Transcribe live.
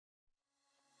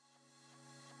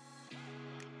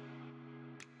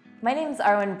My name is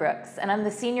Arwen Brooks, and I'm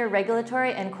the Senior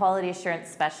Regulatory and Quality Assurance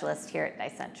Specialist here at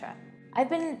Dicentra. I've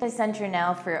been at Dicentra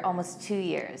now for almost 2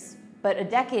 years, but a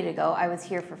decade ago I was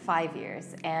here for 5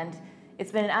 years, and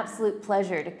it's been an absolute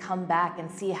pleasure to come back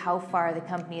and see how far the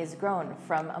company has grown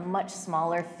from a much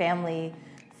smaller family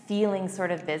feeling sort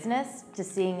of business to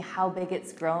seeing how big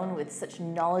it's grown with such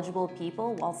knowledgeable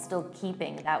people while still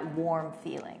keeping that warm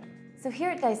feeling. So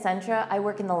here at Dicentra, I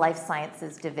work in the Life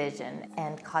Sciences division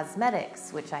and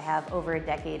cosmetics, which I have over a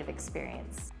decade of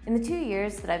experience. In the 2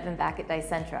 years that I've been back at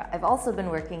Dicentra, I've also been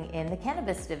working in the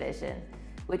cannabis division,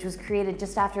 which was created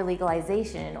just after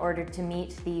legalization in order to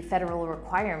meet the federal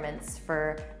requirements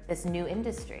for this new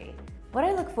industry. What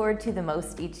I look forward to the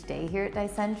most each day here at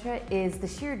Dicentra is the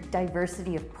sheer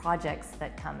diversity of projects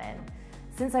that come in.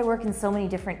 Since I work in so many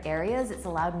different areas, it's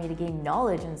allowed me to gain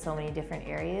knowledge in so many different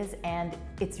areas, and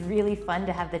it's really fun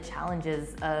to have the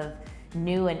challenges of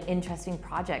new and interesting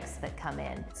projects that come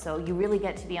in. So you really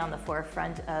get to be on the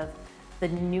forefront of the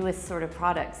newest sort of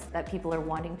products that people are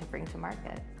wanting to bring to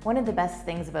market. One of the best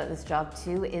things about this job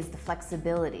too is the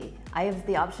flexibility. I have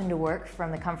the option to work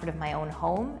from the comfort of my own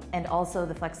home and also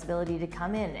the flexibility to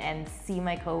come in and see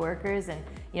my coworkers and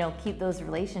keep those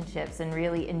relationships and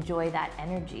really enjoy that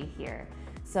energy here.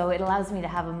 So it allows me to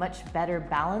have a much better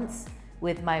balance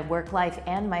with my work life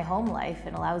and my home life,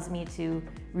 and allows me to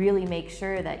really make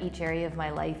sure that each area of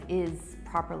my life is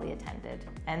properly attended.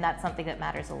 And that's something that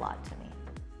matters a lot to me.